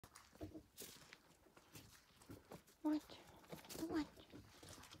What? What?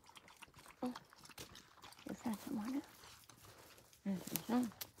 Oh, you found some water? No.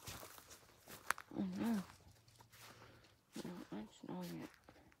 Oh no. No, that's not yet.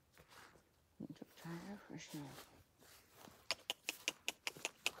 I'm too tired for snow.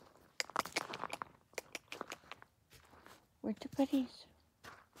 Where's the buddies?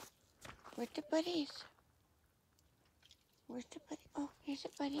 Where's the buddies? Where's the buddy? Oh, here's a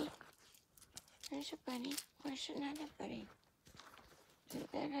buddy. There's a buddy. Where's another buddy? Did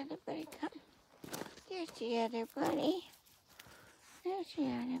that other buddy come? There's the other buddy. There's the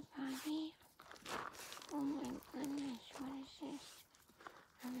other buddy. Oh my goodness, what is this?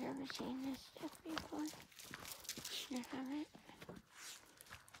 Have you ever seen this stuff before? You haven't?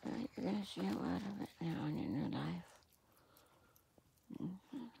 You're going to see a lot of it now in your new life.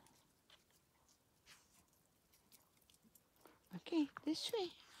 Okay, this way.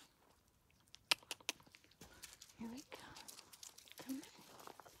 Here we go. Come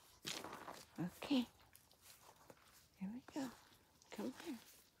on. Okay. Here we go. Come on.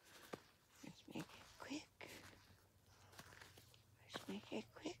 Let's make it quick. Let's make it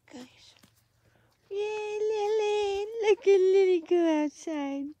quick, guys. Yay, Lily! Look at Lily go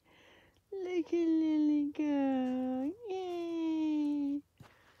outside. Look at Lily go. Yay!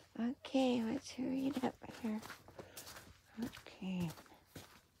 Okay, let's hurry it up here. Okay.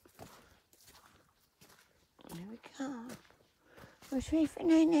 There we go. Who's ready for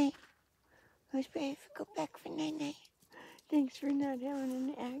night-night? Who's ready to go back for night-night? Thanks for not having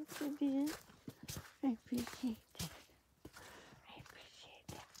an accident. I appreciate that. I appreciate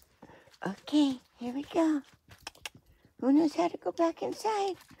that. Okay, here we go. Who knows how to go back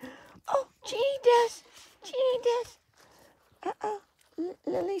inside? Oh, Jeannie does. Jeannie does. Uh-oh.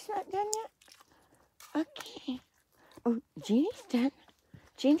 Lily's not done yet? Okay. Oh, Jeannie's done.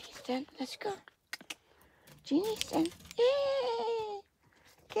 Jeannie's done. Let's go. Jeannie's done. Yay!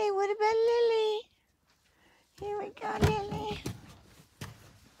 Okay, what about Lily? Here we go, Lily.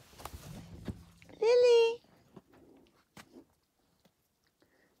 Lily.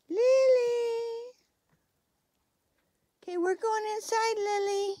 Lily. Okay, we're going inside,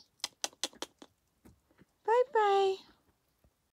 Lily. Bye-bye.